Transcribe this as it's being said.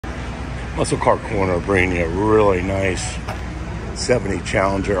Muscle Car Corner bringing you a really nice 70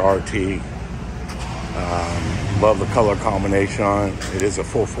 Challenger RT. Love the color combination on it. It is a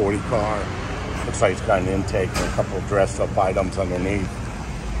 440 car. Looks like it's got an intake and a couple of dressed up items underneath.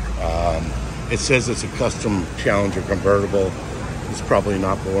 It says it's a custom Challenger convertible. It's probably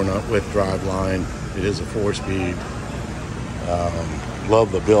not born up with driveline. It is a 4-speed.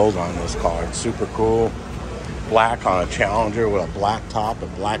 Love the build on this car. It's super cool. Black on a Challenger with a black top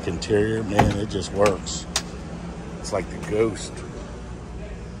and black interior. Man, it just works. It's like the Ghost.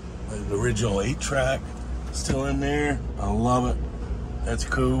 The original 8-track still in there. I love it. That's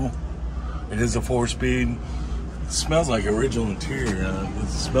cool. It is a 4-speed. It smells like original interior. It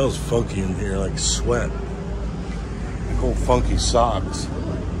smells funky in here, like sweat. Like old funky socks.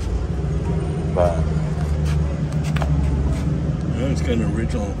 But it's got an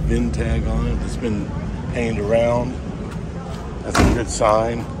original VIN tag on it. It's been painted around. That's a good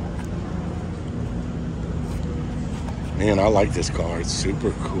sign. Man, I like this car. It's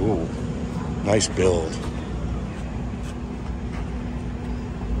super cool. Nice build.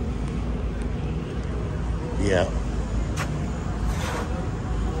 Yeah.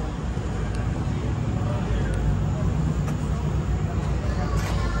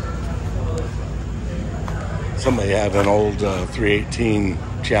 Somebody had an old 318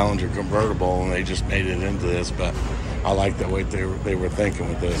 Challenger convertible and they just made it into this, but I like the way they were thinking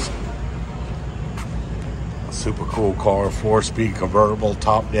with this. Super cool car, 4-speed convertible,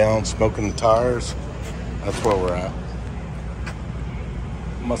 top down, smoking the tires. That's where we're at.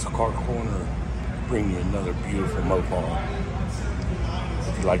 Muscle Car Corner, bring you another beautiful Mopar.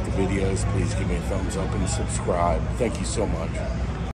 If you like the videos, please give me a thumbs up and subscribe. Thank you so much.